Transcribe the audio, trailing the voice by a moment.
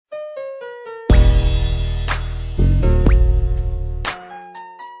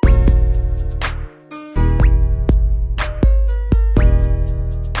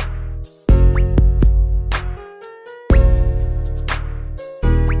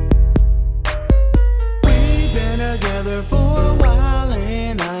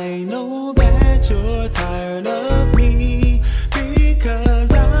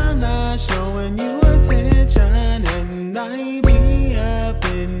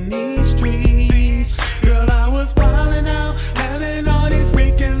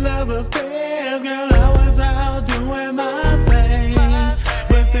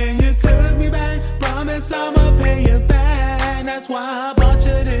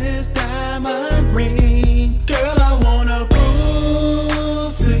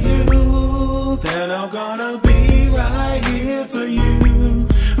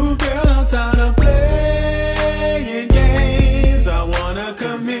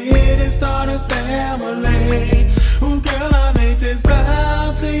commit and start a family. Ooh, girl, I make this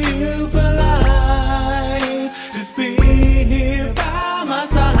vow to you for life. Just be here by my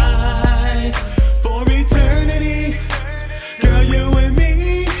side for eternity. Girl, you and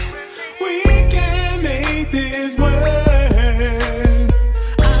me, we can make this work.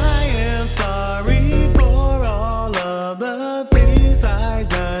 I am sorry for all of the things I've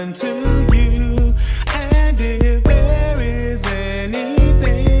done to you. And if there is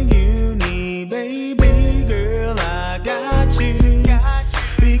anything you need, baby girl, I got you.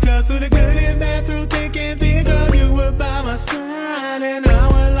 Because through the good and bad, through thick and thin, girl, you were by my side. And I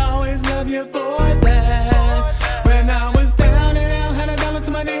will always love you for that. When I was down and out, had $1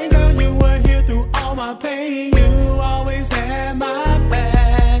 to my name, girl, you were here through all my pain. You always had my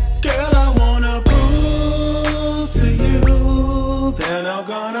back. Girl, I wanna prove to you that I'm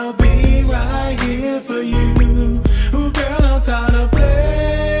gonna be right here for you. Ooh, girl, I'm tired of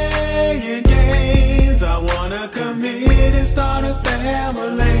playing games. I wanna commit and start a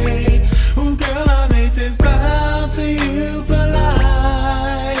family. Ooh, girl, I made this vow to you for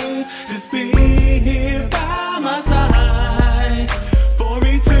life. Just be here by my side for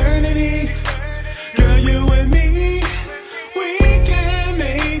eternity. Girl, you and me, we can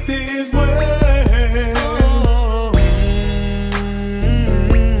make this work.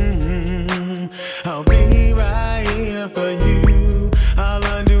 I'll be right here for you. I'll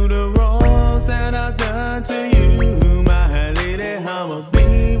undo the wrongs that I've done to you. My lady, I'ma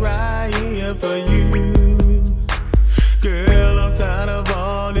be right here for you. Girl, I'm tired of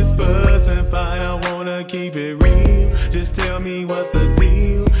all this fuss and fight. I wanna keep it real. Just tell me what's the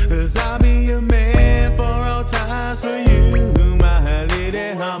deal, 'cause I'll be a man for all times for you. My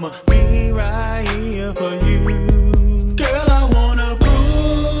lady, I'ma be right here for you. Girl, I wanna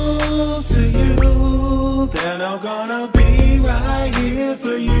prove to you that I'm gonna be right here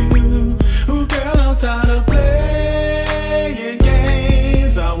for you. Ooh, girl, I'm tired of playing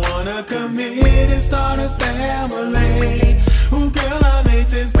games. I wanna commit and start a family. Ooh, girl, I make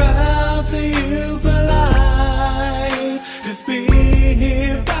this vow to you for life. Just be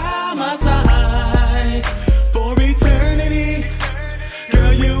here by my side for eternity.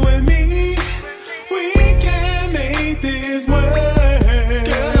 Girl, you and me, we can make this work.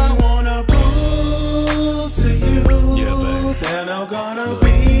 Girl, I wanna prove to you that I'm gonna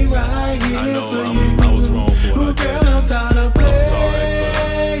be right here for you. I was wrong for Ooh, what I girl, did. I'm tired of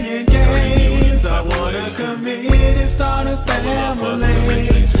playing games. I wanna commit and start a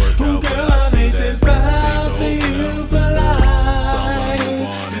family.